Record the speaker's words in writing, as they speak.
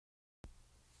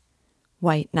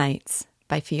White Nights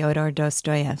by Fyodor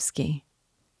Dostoevsky.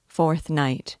 Fourth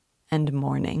Night and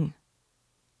Morning.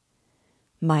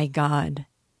 My God,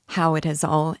 how it has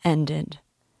all ended.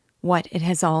 What it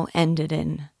has all ended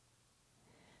in.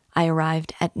 I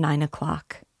arrived at 9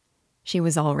 o'clock. She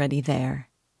was already there.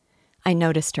 I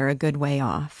noticed her a good way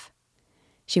off.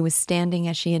 She was standing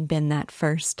as she had been that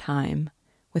first time,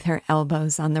 with her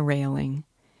elbows on the railing,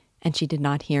 and she did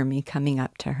not hear me coming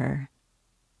up to her.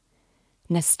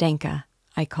 Nastenka,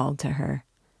 I called to her,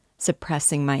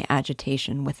 suppressing my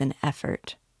agitation with an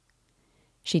effort.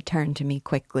 She turned to me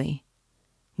quickly.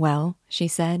 "Well," she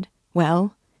said,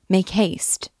 "well, make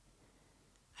haste."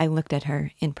 I looked at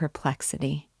her in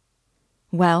perplexity.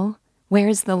 "Well, where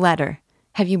is the letter?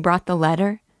 Have you brought the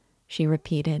letter?" she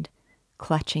repeated,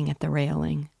 clutching at the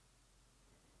railing.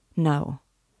 "No,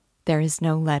 there is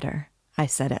no letter," I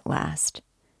said at last.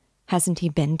 "Hasn't he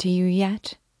been to you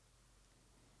yet?"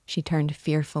 She turned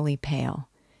fearfully pale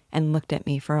and looked at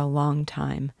me for a long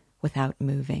time without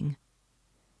moving.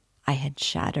 I had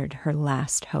shattered her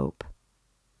last hope.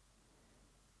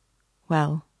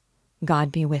 "Well,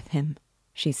 God be with him,"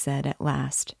 she said at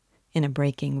last in a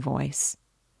breaking voice.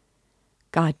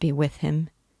 "God be with him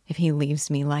if he leaves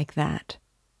me like that."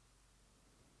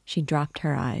 She dropped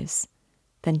her eyes,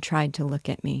 then tried to look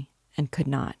at me and could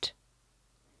not.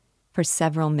 For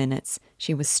several minutes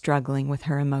she was struggling with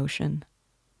her emotion.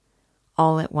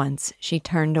 All at once she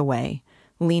turned away,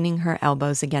 leaning her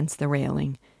elbows against the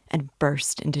railing, and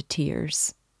burst into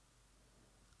tears.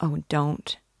 "Oh,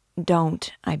 don't,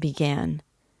 I began.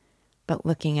 But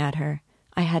looking at her,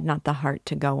 I had not the heart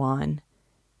to go on,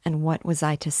 and what was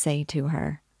I to say to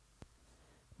her?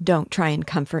 "Don't try and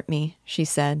comfort me," she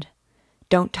said.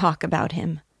 "Don't talk about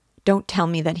him. Don't tell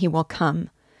me that he will come,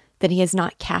 that he has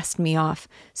not cast me off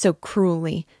so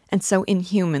cruelly and so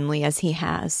inhumanly as he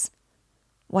has.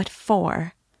 What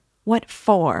for? What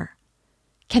for?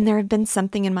 Can there have been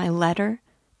something in my letter,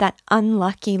 that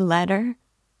unlucky letter?"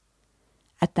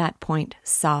 At that point,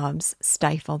 sobs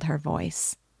stifled her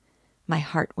voice. My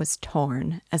heart was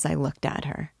torn as I looked at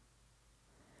her.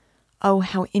 "Oh,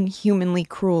 how inhumanly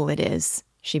cruel it is,"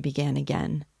 she began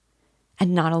again.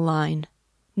 "And not a line,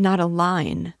 not a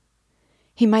line.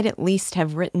 He might at least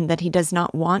have written that he does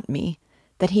not want me,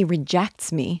 that he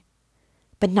rejects me,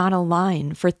 but not a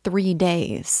line for 3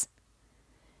 days.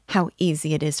 How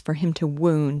easy it is for him to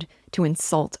wound, to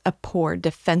insult a poor,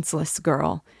 defenseless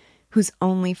girl whose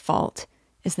only fault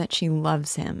is that she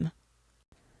loves him.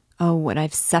 Oh, what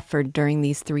I've suffered during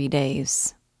these 3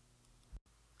 days.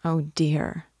 Oh,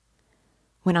 dear.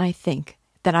 When I think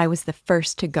that I was the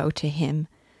first to go to him,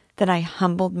 that I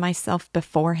humbled myself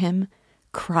before him,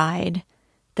 cried,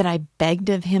 that I begged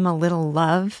of him a little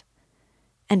love,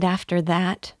 and after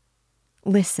that,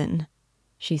 listen,"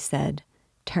 she said,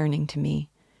 turning to me,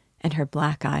 and her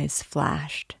black eyes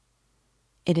flashed.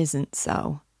 "It isn't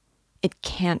so. It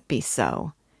can't be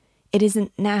so. It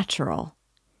isn't natural.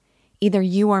 Either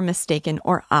you are mistaken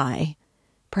or I.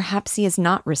 Perhaps he has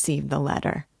not received the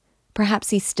letter.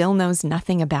 Perhaps he still knows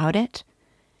nothing about it.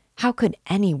 How could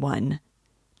anyone?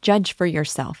 Judge for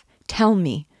yourself. Tell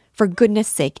me. For goodness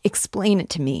sake, explain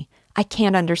it to me. I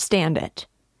can't understand it.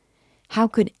 How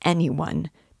could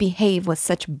anyone behave with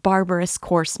such barbarous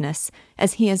coarseness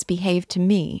as he has behaved to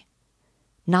me?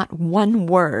 Not one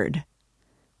word.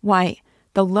 Why,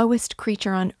 the lowest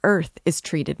creature on earth is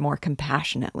treated more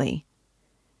compassionately.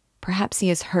 Perhaps he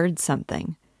has heard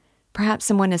something. Perhaps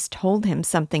someone has told him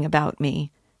something about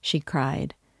me," she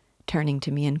cried, turning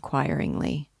to me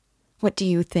inquiringly. "What do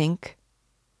you think?"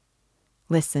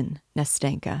 "Listen,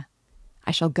 Nastenka.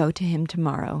 I shall go to him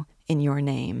tomorrow in your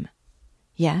name.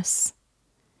 Yes?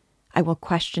 I will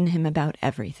question him about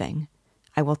everything.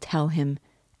 I will tell him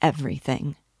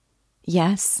everything.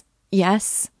 Yes?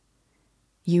 Yes?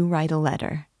 You write a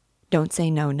letter. Don't say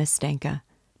no, Nastenka.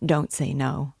 Don't say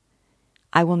no.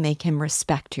 I will make him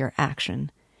respect your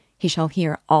action. He shall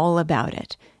hear all about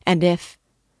it. And if—"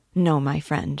 "No, my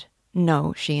friend.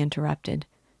 No," she interrupted.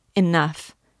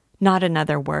 "Enough. Not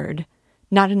another word.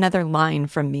 Not another line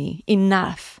from me.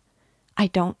 Enough. I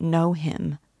don't know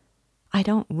him. I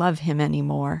don't love him any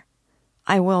more.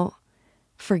 I will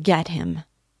forget him."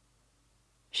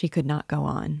 She could not go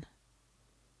on.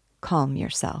 "Calm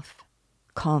yourself.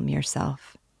 Calm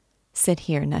yourself. Sit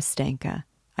here, Nastenka,"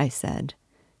 I said,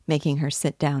 making her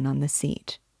sit down on the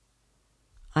seat.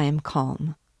 "I am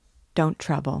calm. Don't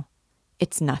trouble.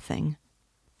 It's nothing.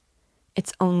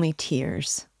 It's only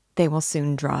tears. They will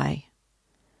soon dry.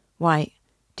 Why,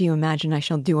 do you imagine I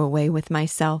shall do away with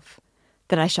myself?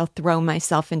 That I shall throw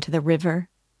myself into the river?"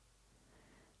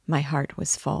 My heart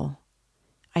was full.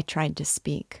 I tried to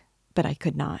speak, but I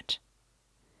could not.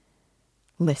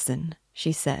 Listen,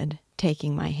 she said,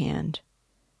 taking my hand.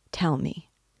 Tell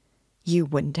me, you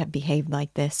wouldn't have behaved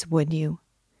like this, would you?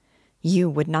 You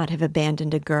would not have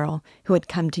abandoned a girl who had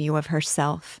come to you of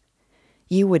herself.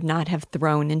 You would not have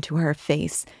thrown into her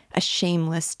face a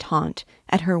shameless taunt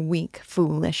at her weak,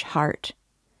 foolish heart.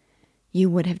 You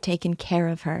would have taken care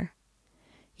of her.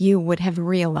 You would have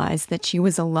realized that she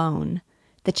was alone,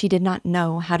 that she did not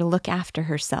know how to look after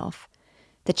herself,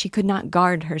 that she could not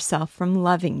guard herself from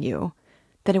loving you,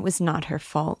 that it was not her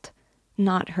fault,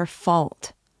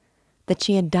 that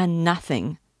she had done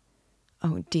nothing.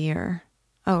 Oh dear,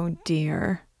 oh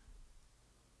dear.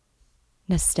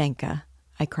 Nastenka,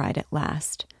 I cried at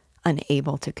last,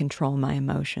 unable to control my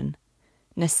emotion.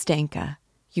 Nastenka,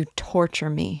 you torture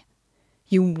me.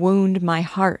 You wound my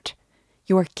heart.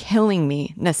 You are killing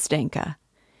me, Nastenka.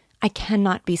 I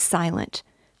cannot be silent.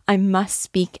 I must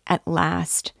speak at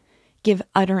last. Give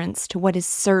utterance to what is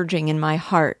surging in my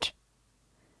heart.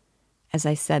 As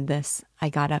I said this, I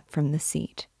got up from the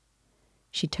seat.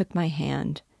 She took my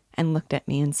hand and looked at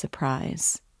me in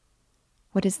surprise.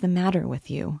 What is the matter with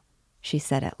you? She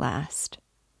said at last.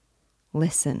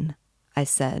 Listen, I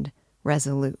said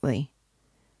resolutely.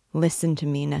 Listen to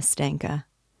me, Nastenka.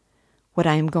 What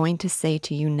I am going to say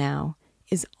to you now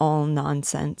is all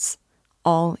nonsense,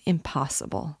 all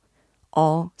impossible,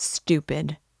 all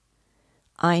stupid.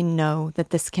 I know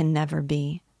that this can never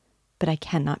be, but I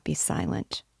cannot be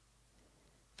silent.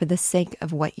 For the sake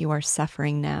of what you are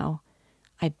suffering now,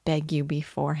 I beg you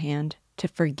beforehand to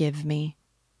forgive me.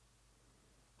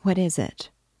 What is it?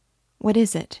 What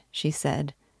is it? She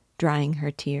said, drying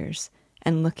her tears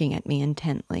and looking at me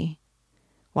intently,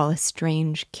 while a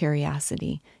strange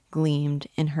curiosity gleamed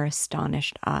in her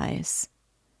astonished eyes.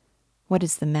 What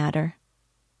is the matter?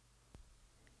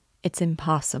 It's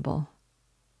impossible,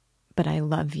 but I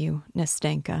love you,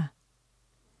 Nastenka.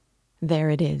 There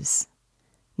it is.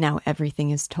 Now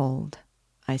everything is told,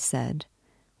 I said,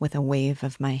 with a wave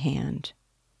of my hand.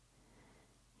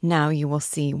 Now you will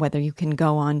see whether you can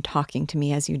go on talking to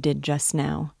me as you did just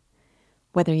now,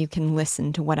 whether you can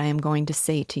listen to what I am going to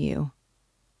say to you.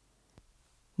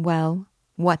 Well,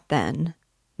 what then?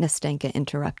 Nastenka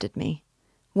interrupted me.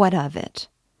 What of it?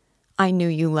 I knew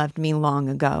you loved me long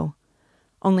ago,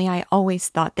 only I always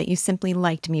thought that you simply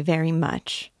liked me very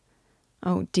much.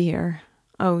 Oh dear,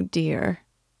 oh dear.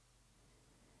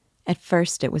 At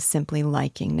first it was simply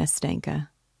liking, Nastenka,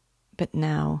 but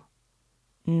now,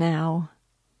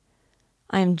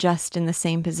 I am just in the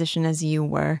same position as you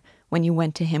were when you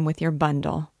went to him with your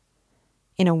bundle.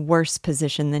 In a worse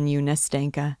position than you,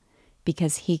 Nastenka,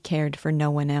 because he cared for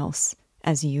no one else,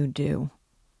 as you do.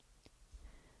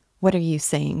 What are you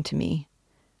saying to me?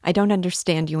 I don't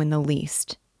understand you in the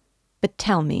least. But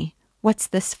tell me, what's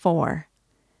this for?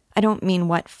 I don't mean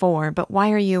what for, but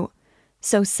why are you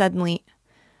so suddenly...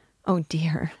 Oh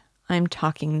dear, I'm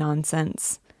talking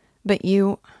nonsense. But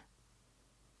you...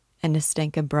 And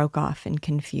Nastenka broke off in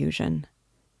confusion.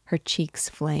 Her cheeks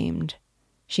flamed.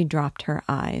 She dropped her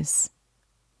eyes.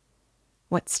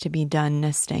 What's to be done,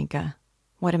 Nastenka?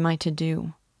 What am I to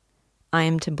do? I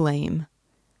am to blame.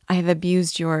 I have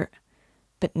abused your...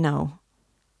 But no,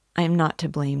 I am not to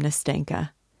blame, Nastenka.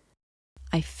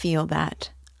 I feel that.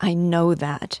 I know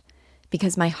that.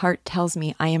 Because my heart tells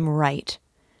me I am right.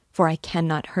 For I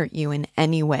cannot hurt you in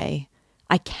any way.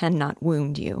 I cannot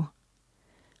wound you.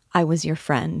 I was your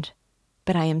friend,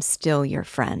 but I am still your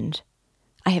friend.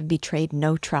 I have betrayed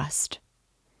no trust.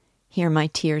 Here my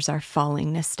tears are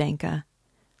falling, Nastenka.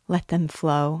 Let them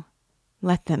flow.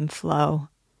 Let them flow.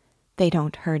 They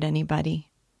don't hurt anybody.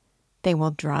 They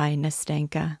will dry,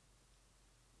 Nastenka.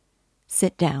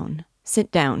 Sit down,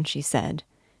 she said,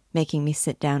 making me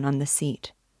sit down on the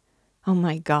seat. Oh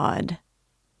my God.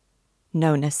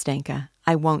 No, Nastenka,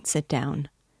 I won't sit down.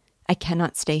 I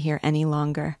cannot stay here any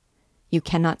longer. You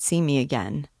cannot see me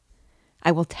again.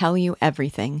 I will tell you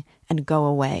everything and go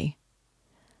away.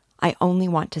 I only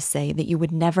want to say that you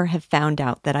would never have found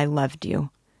out that I loved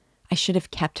you. I should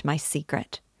have kept my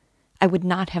secret. I would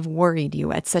not have worried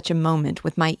you at such a moment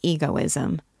with my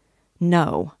egoism.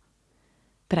 No.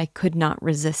 But I could not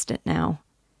resist it now.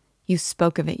 You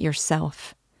spoke of it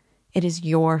yourself. It is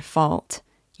your fault,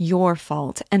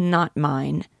 and not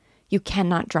mine. You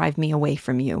cannot drive me away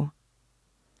from you.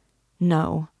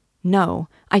 No,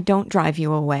 I don't drive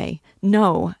you away.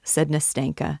 No, said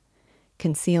Nastenka,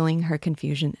 concealing her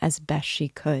confusion as best she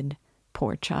could,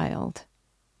 poor child.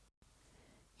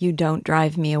 You don't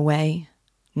drive me away?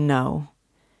 No,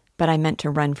 but I meant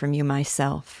to run from you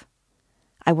myself.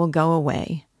 I will go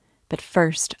away, but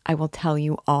first I will tell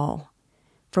you all.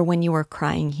 For when you were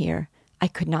crying here, I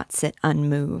could not sit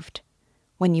unmoved.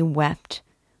 When you wept,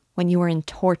 when you were in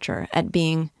torture at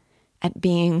being,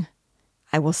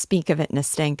 I will speak of it,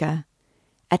 Nastenka,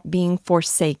 at being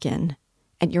forsaken,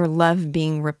 at your love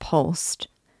being repulsed.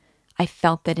 I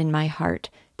felt that in my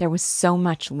heart there was so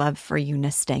much love for you,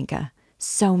 Nastenka,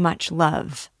 so much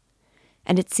love.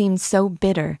 And it seemed so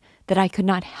bitter that I could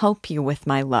not help you with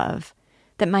my love,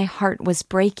 that my heart was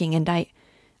breaking, and I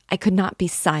could not be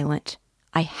silent.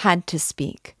 I had to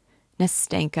speak.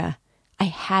 Nastenka, I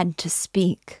had to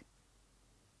speak.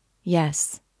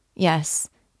 Yes,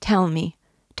 tell me,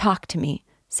 talk to me,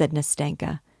 said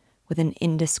Nastenka, with an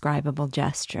indescribable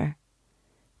gesture.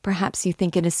 Perhaps you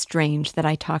think it is strange that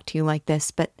I talk to you like this,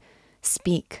 but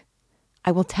speak.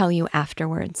 I will tell you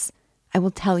afterwards. I will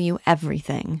tell you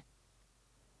everything.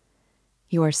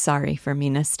 You are sorry for me,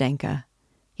 Nastenka.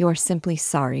 You are simply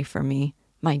sorry for me,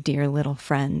 my dear little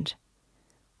friend.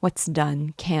 What's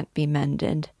done can't be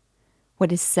mended.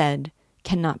 What is said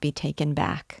cannot be taken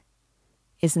back.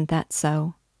 Isn't that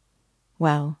so?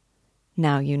 Well,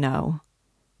 now you know.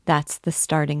 That's the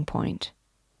starting point.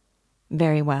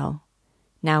 Very well.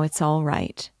 Now it's all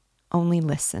right. Only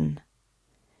listen.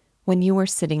 When you were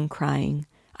sitting crying,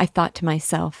 I thought to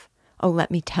myself, oh, let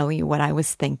me tell you what I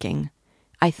was thinking.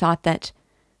 I thought that,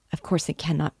 of course it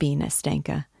cannot be,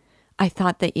 Nastenka. I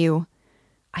thought that you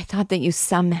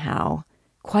somehow,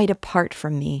 quite apart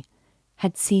from me,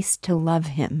 had ceased to love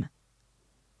him.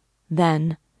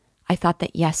 Then I thought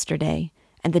that yesterday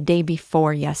and the day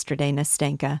before yesterday,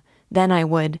 Nastenka, then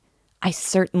I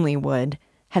certainly would,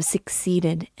 have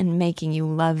succeeded in making you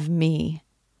love me.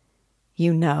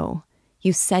 You know,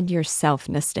 you said yourself,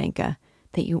 Nastenka,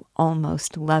 that you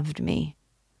almost loved me.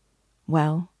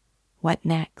 Well, what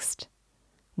next?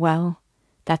 Well,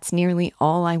 that's nearly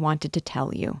all I wanted to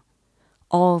tell you.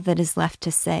 All that is left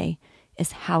to say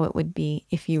is how it would be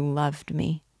if you loved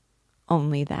me.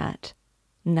 Only that,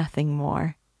 nothing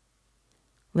more.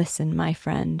 Listen, my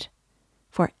friend,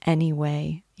 for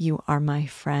anyway you are my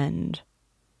friend.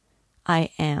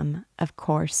 I am, of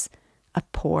course, a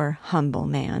poor, humble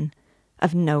man,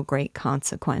 of no great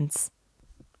consequence.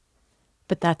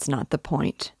 But that's not the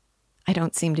point. I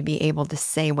don't seem to be able to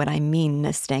say what I mean,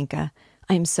 Nastenka.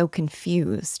 I am so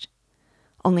confused.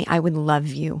 Only I would love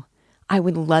you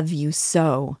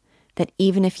so that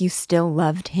even if you still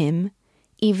loved him,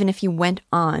 even if you went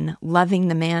on loving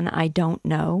the man I don't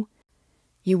know,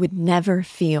 you would never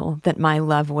feel that my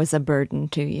love was a burden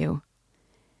to you.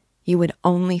 You would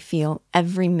only feel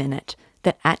every minute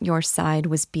that at your side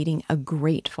was beating a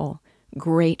grateful,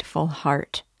 grateful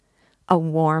heart, a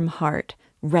warm heart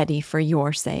ready for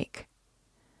your sake.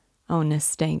 Oh,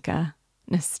 Nastenka,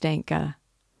 Nastenka,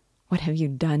 what have you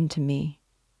done to me?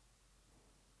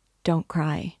 Don't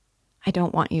cry. I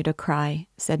don't want you to cry,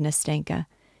 said Nastenka,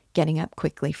 getting up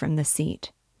quickly from the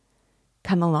seat.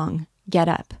 Come along, get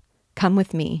up, come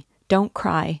with me. Don't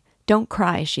cry,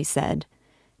 she said,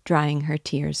 drying her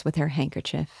tears with her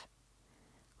handkerchief.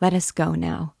 Let us go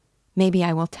now. Maybe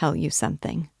I will tell you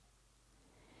something.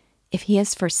 If he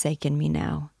has forsaken me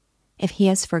now, if he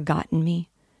has forgotten me,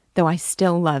 though I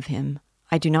still love him,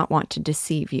 I do not want to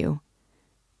deceive you.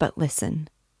 But listen,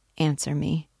 answer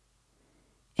me.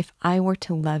 If I were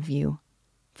to love you,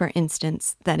 for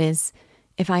instance, that is,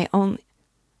 if I only...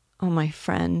 Oh, my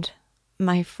friend,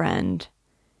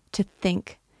 to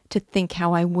think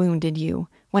how I wounded you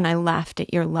when I laughed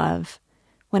at your love,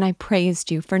 when I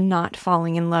praised you for not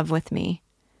falling in love with me.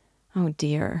 Oh,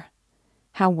 dear,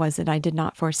 how was it I did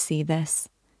not foresee this?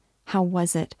 How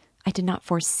was it I did not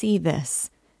foresee this?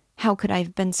 How could I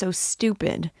have been so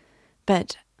stupid?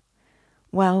 But,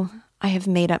 well, I have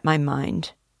made up my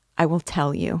mind. I will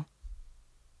tell you.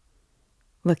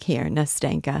 Look here,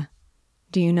 Nastenka.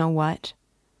 Do you know what?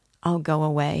 I'll go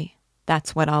away.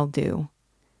 That's what I'll do.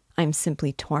 I'm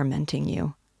simply tormenting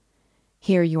you.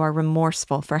 Here you are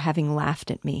remorseful for having laughed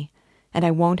at me, and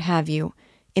I won't have you,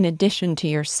 in addition to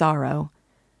your sorrow.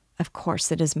 Of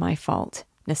course it is my fault,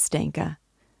 Nastenka.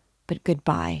 But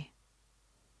goodbye.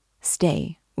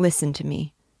 Stay, listen to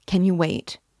me. Can you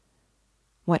wait?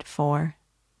 What for?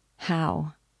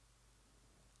 How?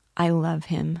 I love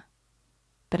him,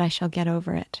 but I shall get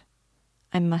over it.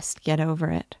 I must get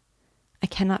over it. I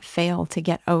cannot fail to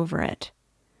get over it.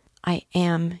 I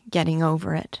am getting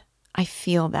over it. I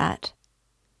feel that.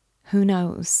 Who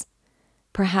knows?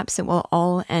 Perhaps it will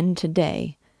all end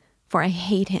today, for I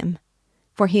hate him,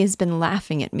 for he has been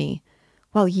laughing at me,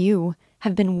 while you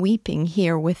have been weeping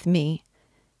here with me,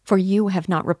 for you have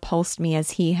not repulsed me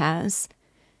as he has,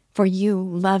 for you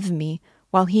love me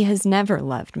while he has never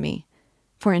loved me,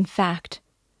 for in fact,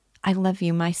 I love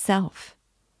you myself.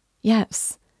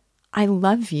 Yes, I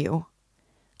love you.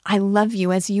 I love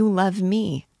you as you love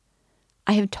me.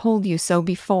 I have told you so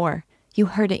before. You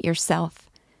heard it yourself.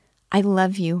 I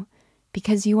love you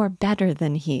because you are better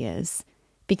than he is,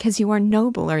 because you are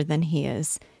nobler than he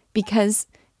is, because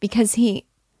he—"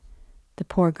 The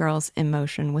poor girl's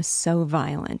emotion was so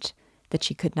violent that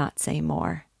she could not say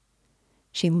more.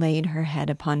 She laid her head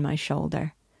upon my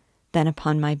shoulder, then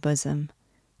upon my bosom,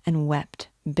 and wept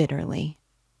bitterly.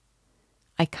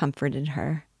 I comforted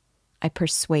her. I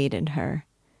persuaded her,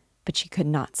 but she could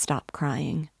not stop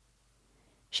crying.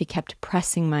 She kept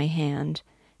pressing my hand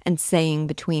and saying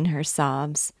between her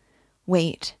sobs,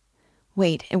 "Wait,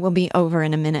 wait, it will be over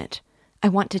in a minute. I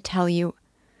want to tell you.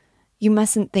 You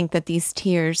mustn't think that these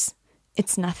tears,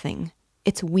 it's nothing.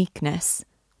 It's weakness.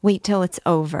 Wait till it's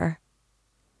over."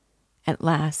 At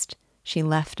last, she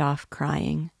left off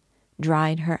crying,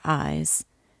 dried her eyes,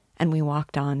 and we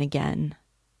walked on again.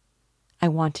 I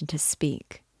wanted to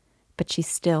speak, but she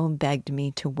still begged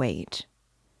me to wait.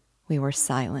 We were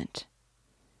silent.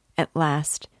 At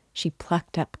last, she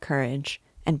plucked up courage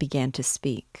and began to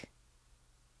speak.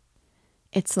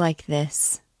 "It's like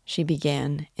this," she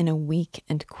began in a weak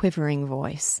and quivering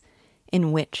voice,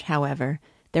 in which, however,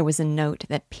 there was a note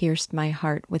that pierced my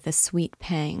heart with a sweet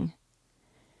pang.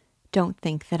 "Don't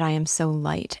think that I am so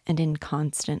light and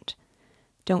inconstant.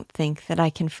 Don't think that I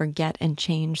can forget and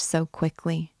change so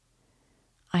quickly.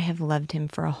 I have loved him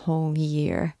for a whole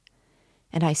year,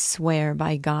 and I swear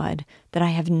by God that I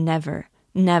have never,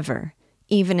 never,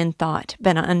 even in thought,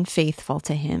 been unfaithful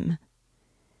to him.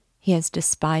 He has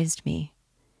despised me.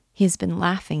 He has been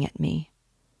laughing at me.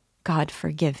 God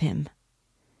forgive him.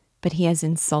 But he has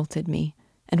insulted me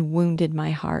and wounded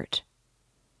my heart.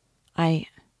 I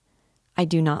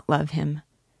do not love him,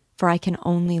 for I can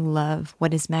only love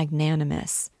what is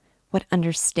magnanimous, what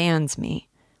understands me,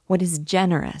 what is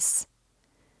generous.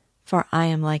 For I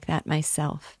am like that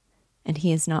myself, and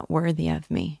he is not worthy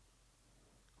of me.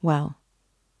 Well,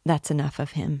 that's enough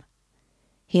of him.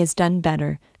 He has done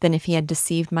better than if he had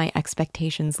deceived my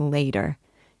expectations later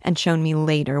and shown me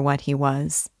later what he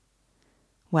was.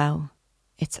 Well,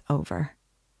 it's over.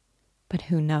 But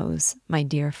who knows, my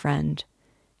dear friend,"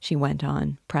 she went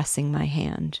on, pressing my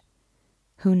hand.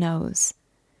 "Who knows?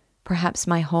 Perhaps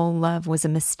my whole love was a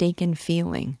mistaken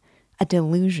feeling, a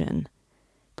delusion.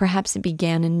 Perhaps it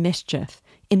began in mischief,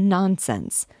 in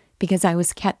nonsense, because I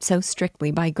was kept so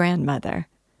strictly by grandmother.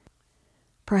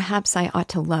 Perhaps I ought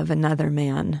to love another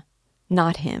man,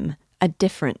 not him, a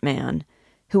different man,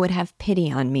 who would have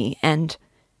pity on me and,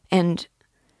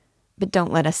 but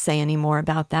don't let us say any more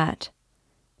about that."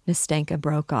 Nastenka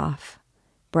broke off,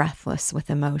 breathless with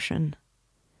emotion.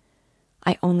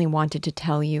 "I only wanted to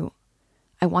tell you,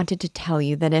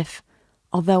 that if,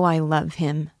 although I love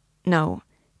him,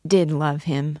 did love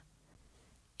him,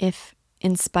 if,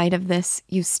 in spite of this,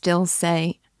 you still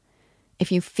say,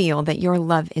 if you feel that your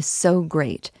love is so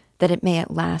great that it may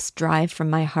at last drive from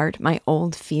my heart my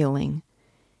old feeling,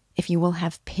 if you will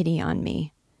have pity on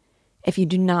me, if you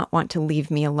do not want to leave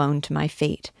me alone to my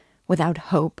fate, without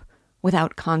hope,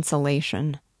 without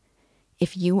consolation,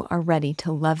 if you are ready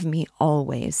to love me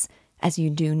always as you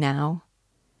do now,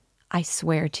 I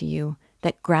swear to you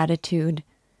that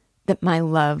my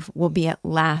love will be at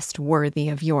last worthy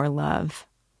of your love.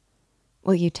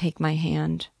 Will you take my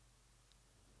hand?"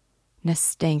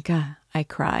 "Nastenka," I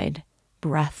cried,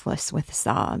 breathless with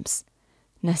sobs.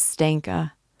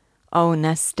 "Nastenka, oh,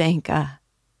 Nastenka."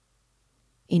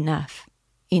 "Enough,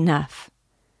 enough.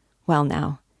 Well,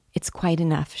 now, it's quite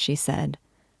enough," she said,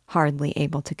 hardly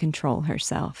able to control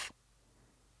herself.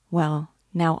 "Well,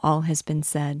 now all has been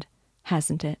said,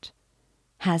 hasn't it?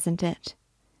 Hasn't it?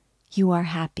 You are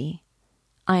happy.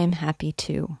 I am happy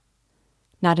too.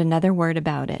 Not another word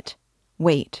about it.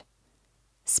 Wait.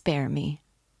 Spare me.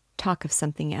 Talk of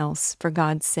something else, for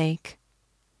God's sake."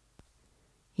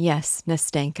 "Yes,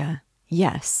 Nastenka,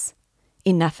 yes.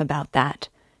 Enough about that.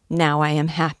 Now I am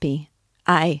happy.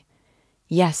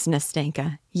 Yes,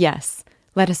 Nastenka, yes.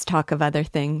 Let us talk of other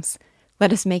things.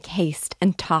 Let us make haste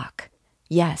and talk.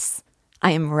 Yes,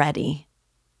 I am ready."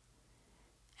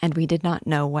 And we did not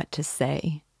know what to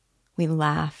say. We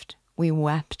laughed, we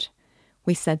wept,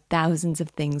 we said thousands of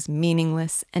things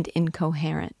meaningless and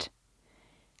incoherent.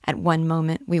 At one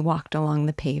moment we walked along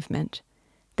the pavement,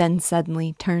 then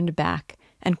suddenly turned back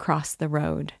and crossed the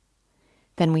road.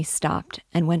 Then we stopped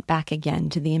and went back again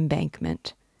to the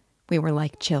embankment. We were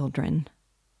like children.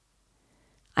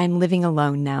 "I am living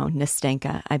alone now,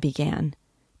 Nastenka," I began.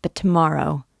 "But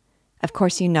tomorrow, of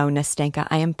course you know, Nastenka,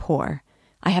 I am poor.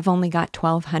 I have only got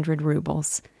 1,200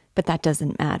 rubles, but that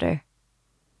doesn't matter."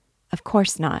 "Of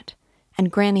course not.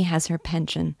 And Granny has her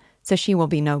pension, so she will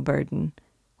be no burden.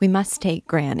 We must take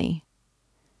Granny."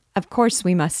 "Of course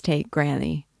we must take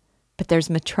Granny. But there's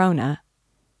Matrona.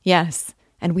 Yes,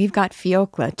 and we've got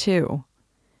Fiocla, too.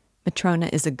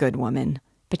 Matrona is a good woman,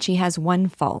 but she has one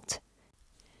fault.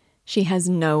 She has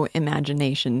no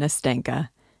imagination, Nastenka.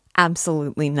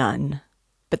 Absolutely none.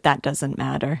 But that doesn't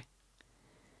matter.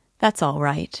 That's all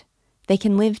right. They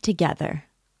can live together.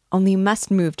 Only you must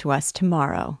move to us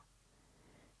tomorrow.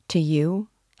 To you?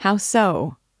 How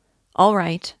so? All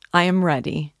right, I am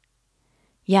ready.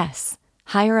 Yes,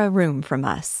 hire a room from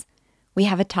us. We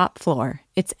have a top floor.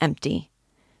 It's empty.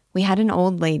 We had an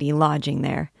old lady lodging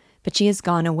there, but she has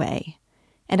gone away.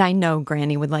 And I know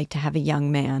Granny would like to have a young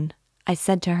man. I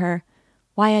said to her,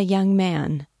 "Why a young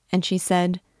man?" And she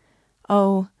said,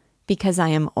 "Oh, because I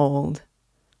am old.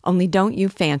 Only don't you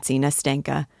fancy,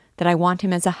 Nastenka, that I want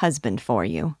him as a husband for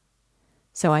you."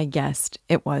 So I guessed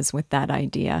it was with that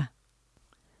idea.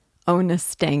 Oh,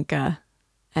 Nastenka.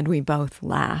 And we both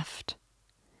laughed.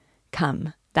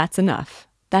 Come, that's enough.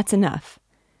 That's enough.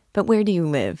 But where do you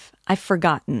live? I've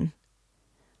forgotten.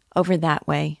 Over that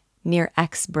way, near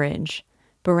X Bridge,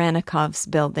 Baranikov's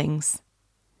buildings.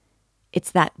 It's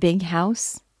that big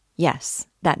house? Yes,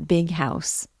 that big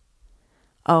house.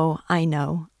 Oh, I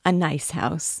know, a nice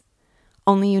house.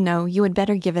 Only you know you had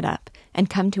better give it up and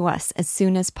come to us as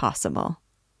soon as possible.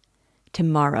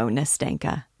 Tomorrow,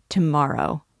 Nastenka,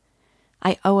 tomorrow.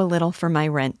 I owe a little for my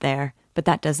rent there, but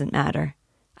that doesn't matter.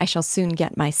 I shall soon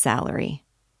get my salary.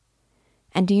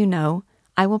 And do you know,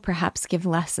 I will perhaps give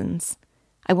lessons.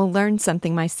 I will learn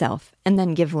something myself and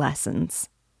then give lessons.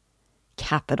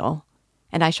 Capital.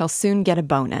 And I shall soon get a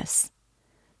bonus.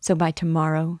 So by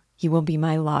tomorrow you will be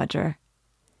my lodger.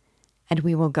 And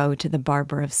we will go to the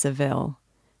Barber of Seville,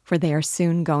 for they are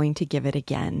soon going to give it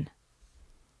again.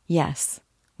 Yes,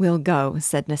 we'll go,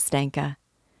 said Nastenka.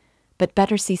 But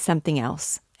better see something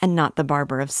else, and not the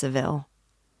Barber of Seville.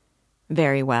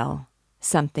 Very well,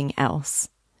 something else.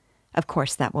 Of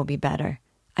course that will be better.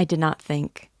 I did not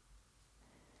think.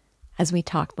 As we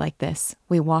talked like this,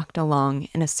 we walked along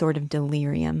in a sort of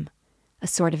delirium, a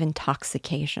sort of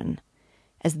intoxication,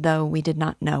 as though we did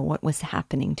not know what was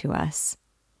happening to us.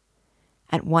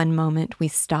 At one moment we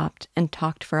stopped and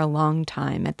talked for a long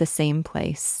time at the same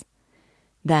place.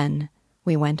 Then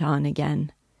we went on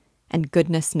again, and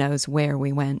goodness knows where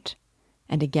we went,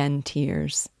 and again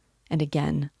tears, and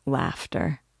again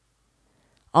laughter.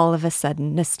 All of a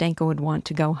sudden, Nastenka would want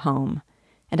to go home,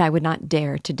 and I would not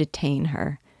dare to detain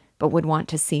her, but would want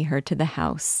to see her to the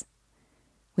house.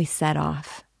 We set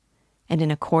off, and in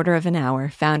a quarter of an hour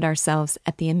found ourselves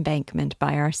at the embankment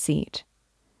by our seat.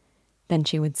 Then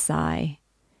she would sigh,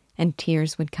 and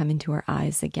tears would come into her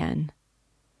eyes again.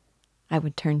 I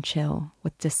would turn chill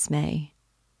with dismay.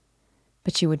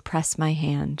 But she would press my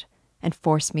hand and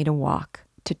force me to walk,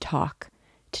 to talk,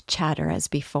 to chatter as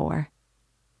before.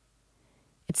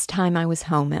 It's time I was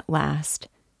home at last.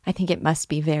 I think it must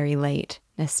be very late,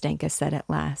 Nastenka said at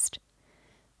last.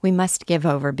 We must give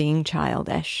over being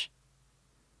childish.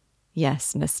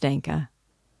 Yes, Nastenka,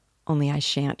 only I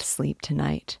shan't sleep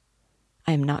tonight.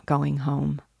 I am not going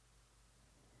home.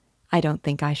 I don't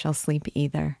think I shall sleep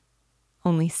either.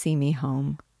 Only see me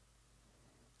home.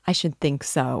 I should think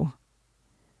so.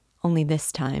 Only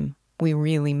this time we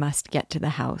really must get to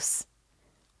the house.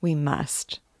 We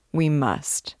must.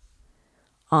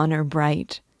 Honor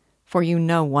bright, for you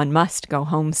know one must go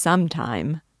home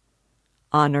sometime.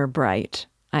 Honor bright,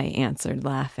 I answered,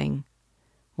 laughing.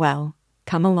 Well,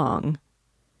 come along.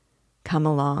 Come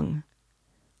along.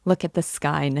 Look at the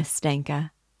sky,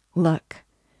 Nastenka. Look.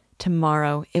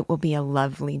 Tomorrow it will be a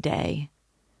lovely day.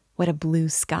 What a blue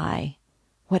sky.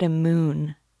 What a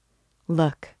moon.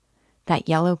 Look. That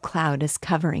yellow cloud is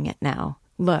covering it now.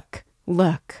 Look.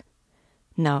 Look.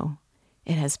 No,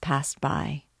 it has passed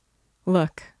by.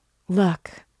 Look.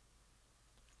 Look.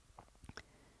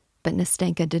 But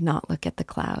Nastenka did not look at the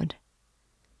cloud.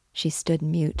 She stood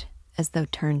mute as though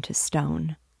turned to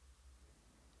stone.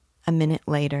 A minute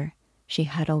later, she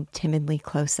huddled timidly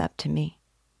close up to me.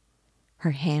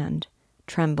 Her hand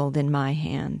trembled in my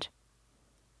hand.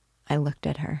 I looked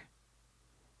at her.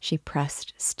 She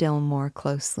pressed still more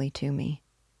closely to me.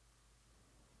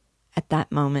 At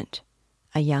that moment,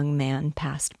 a young man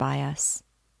passed by us.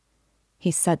 He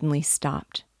suddenly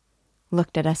stopped,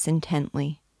 looked at us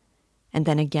intently, and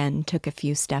then again took a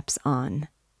few steps on.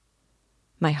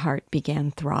 My heart began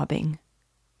throbbing.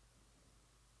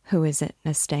 "Who is it,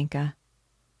 Nastenka?"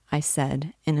 I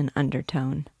said in an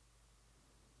undertone.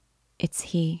 "It's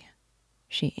he,"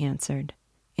 she answered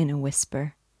in a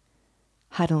whisper,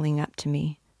 huddling up to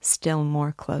me still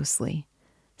more closely,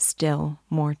 still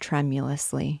more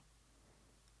tremulously.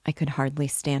 I could hardly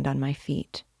stand on my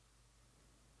feet.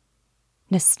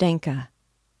 Nastenka!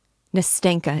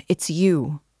 Nastenka, it's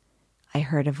you! I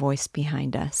heard a voice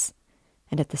behind us,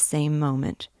 and at the same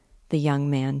moment, the young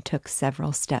man took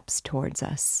several steps towards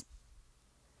us.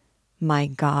 My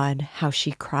God, how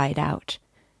she cried out,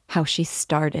 how she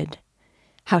started,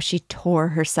 how she tore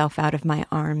herself out of my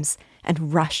arms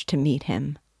and rushed to meet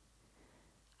him.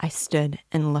 I stood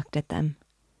and looked at them,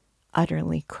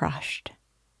 utterly crushed.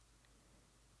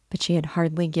 But she had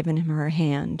hardly given him her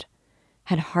hand,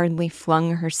 had hardly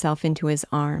flung herself into his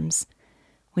arms,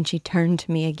 when she turned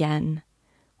to me again,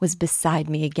 was beside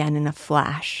me again in a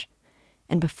flash,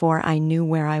 and before I knew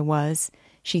where I was,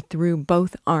 she threw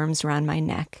both arms round my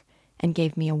neck and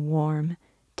gave me a warm,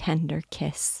 tender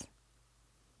kiss.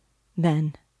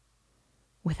 Then,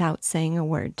 without saying a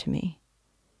word to me,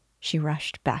 she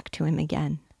rushed back to him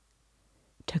again,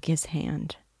 took his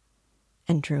hand,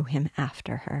 and drew him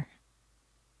after her.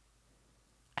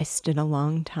 I stood a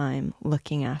long time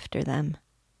looking after them.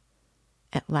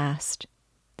 At last,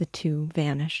 the two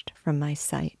vanished from my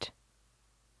sight.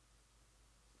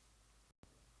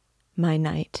 My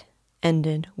night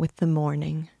ended with the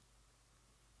morning.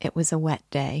 It was a wet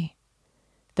day.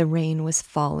 The rain was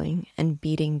falling and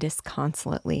beating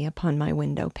disconsolately upon my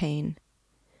window pane.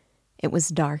 It was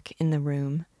dark in the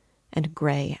room and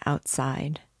gray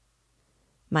outside.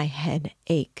 My head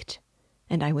ached,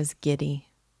 and I was giddy.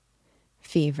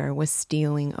 Fever was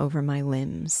stealing over my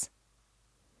limbs.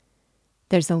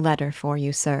 "There's a letter for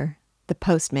you, sir. The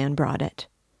postman brought it,"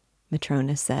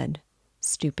 Matrona said,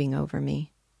 stooping over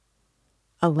me.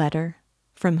 "A letter?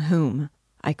 From whom?"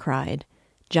 I cried,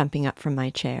 jumping up from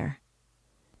my chair.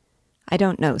 "I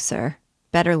don't know, sir.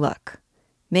 Better look.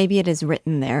 Maybe it is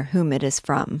written there whom it is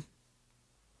from."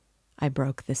 I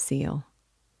broke the seal.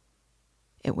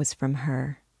 It was from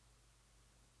her.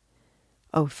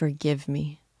 "Oh, forgive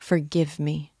me, forgive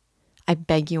me. I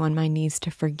beg you on my knees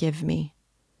to forgive me.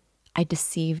 I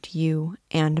deceived you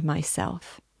and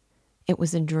myself. It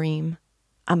was a dream,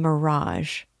 a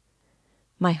mirage.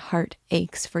 My heart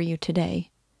aches for you today.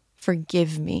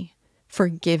 Forgive me,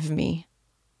 forgive me.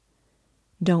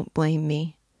 Don't blame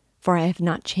me, for I have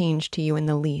not changed to you in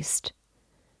the least.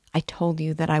 I told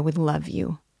you that I would love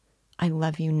you. I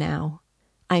love you now.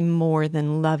 I more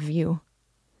than love you.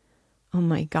 Oh,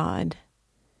 my God,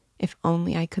 if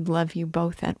only I could love you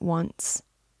both at once.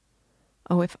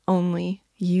 Oh, if only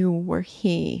you were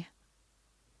he."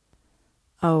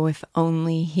 "Oh, if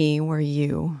only he were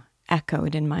you,"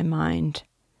 echoed in my mind.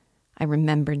 I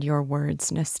remembered your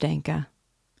words, Nastenka.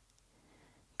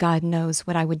 God knows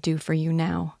what I would do for you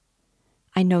now.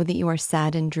 I know that you are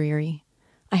sad and dreary.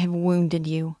 I have wounded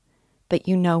you, but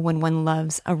you know when one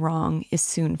loves, a wrong is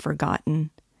soon forgotten.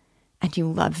 And you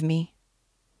love me.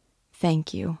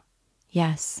 Thank you.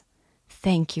 Yes,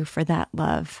 thank you for that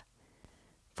love.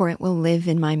 For it will live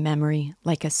in my memory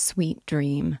like a sweet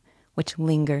dream which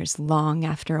lingers long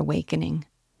after awakening.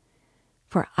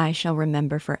 For I shall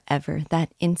remember forever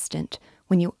that instant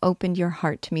when you opened your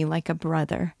heart to me like a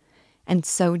brother, and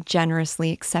so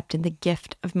generously accepted the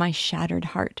gift of my shattered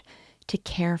heart to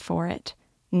care for it,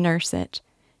 nurse it,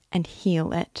 and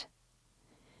heal it.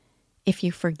 If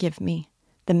you forgive me,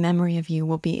 the memory of you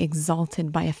will be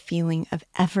exalted by a feeling of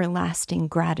everlasting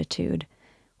gratitude,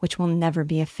 which will never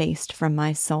be effaced from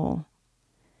my soul.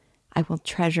 I will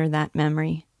treasure that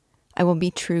memory. I will be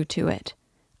true to it.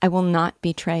 I will not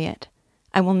betray it.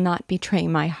 I will not betray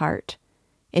my heart.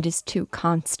 It is too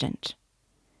constant.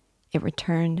 It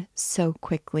returned so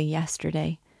quickly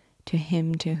yesterday to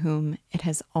him to whom it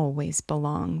has always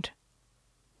belonged.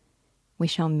 We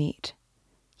shall meet.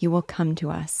 You will come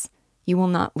to us. You will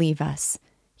not leave us.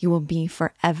 You will be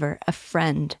forever a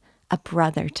friend, a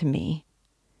brother to me.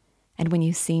 And when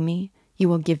you see me, you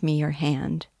will give me your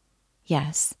hand.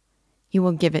 Yes, you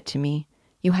will give it to me.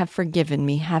 You have forgiven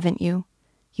me, haven't you?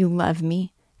 You love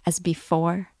me as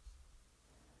before?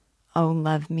 Oh,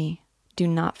 love me. Do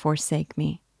not forsake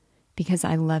me, because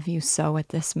I love you so at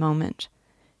this moment,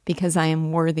 because I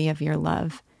am worthy of your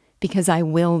love, because I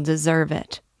will deserve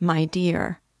it, my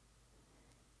dear.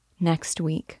 Next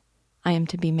week, I am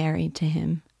to be married to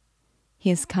him. He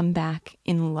has come back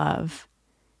in love.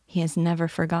 He has never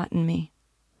forgotten me.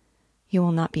 You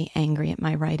will not be angry at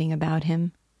my writing about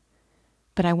him,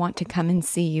 but I want to come and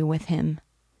see you with him.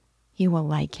 You will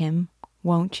like him,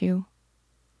 won't you?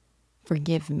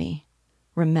 Forgive me,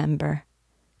 remember,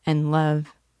 and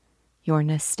love, your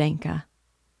Nastenka.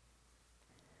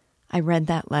 I read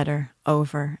that letter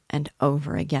over and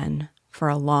over again for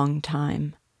a long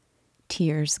time.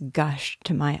 Tears gushed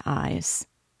to my eyes.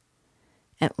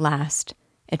 At last,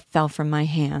 it fell from my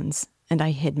hands, and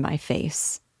I hid my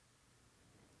face.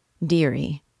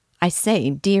 "Dearie, I say,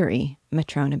 dearie,"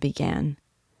 Matrona began.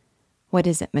 "What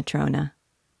is it, Matrona?"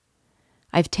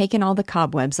 I've taken all the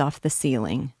cobwebs off the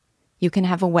ceiling. You can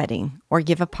have a wedding or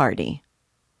give a party.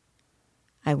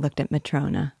 I looked at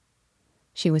Matrona.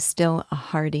 She was still a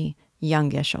hearty,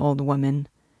 youngish old woman,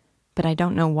 but I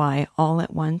don't know why, all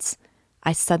at once,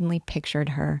 I suddenly pictured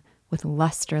her with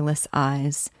lusterless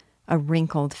eyes, a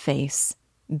wrinkled face,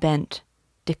 bent,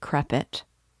 decrepit.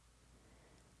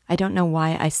 I don't know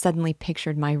why I suddenly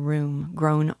pictured my room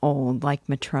grown old like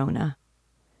Matrona.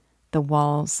 The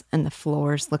walls and the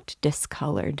floors looked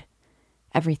discolored.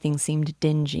 Everything seemed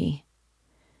dingy.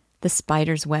 The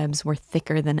spiders' webs were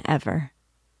thicker than ever.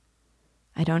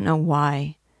 I don't know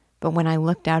why, but when I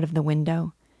looked out of the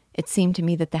window, it seemed to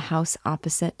me that the house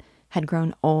opposite had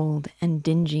grown old and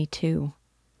dingy too,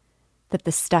 that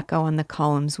the stucco on the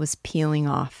columns was peeling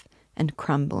off and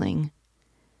crumbling,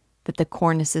 that the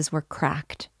cornices were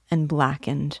cracked and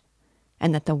blackened,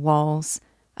 and that the walls,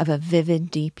 of a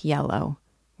vivid deep yellow,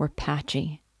 were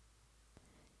patchy.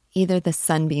 Either the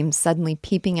sunbeams suddenly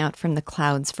peeping out from the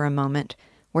clouds for a moment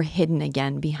were hidden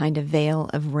again behind a veil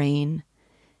of rain,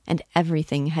 and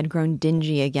everything had grown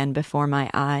dingy again before my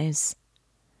eyes.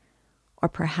 Or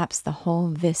perhaps the whole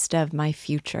vista of my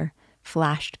future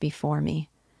flashed before me,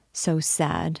 so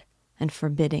sad and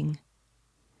forbidding.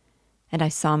 And I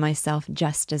saw myself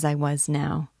just as I was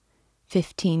now,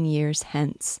 15 years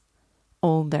hence,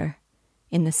 older,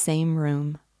 in the same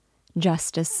room,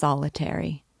 just as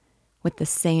solitary, with the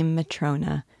same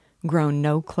Matrona, grown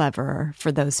no cleverer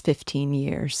for those 15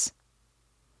 years.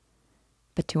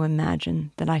 But to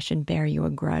imagine that I should bear you a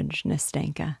grudge,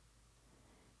 Nastenka,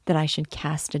 that I should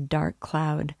cast a dark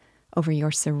cloud over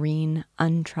your serene,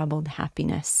 untroubled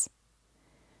happiness,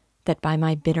 that by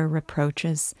my bitter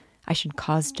reproaches I should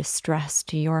cause distress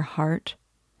to your heart,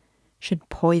 should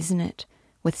poison it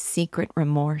with secret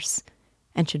remorse,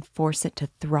 and should force it to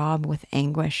throb with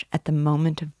anguish at the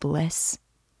moment of bliss,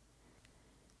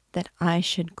 that I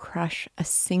should crush a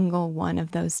single one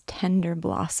of those tender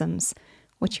blossoms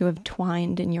which you have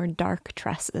twined in your dark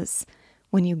tresses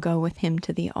when you go with him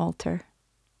to the altar.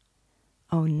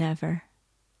 Oh, never,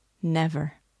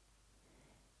 never.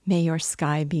 May your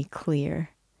sky be clear.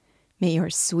 May your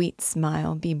sweet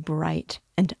smile be bright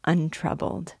and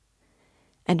untroubled.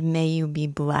 And may you be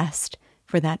blessed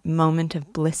for that moment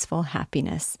of blissful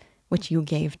happiness which you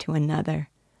gave to another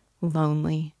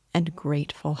lonely and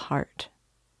grateful heart.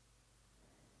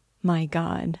 My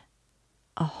God,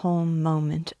 a whole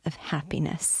moment of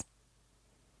happiness.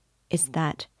 Is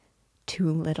that too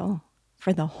little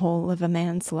for the whole of a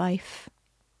man's life?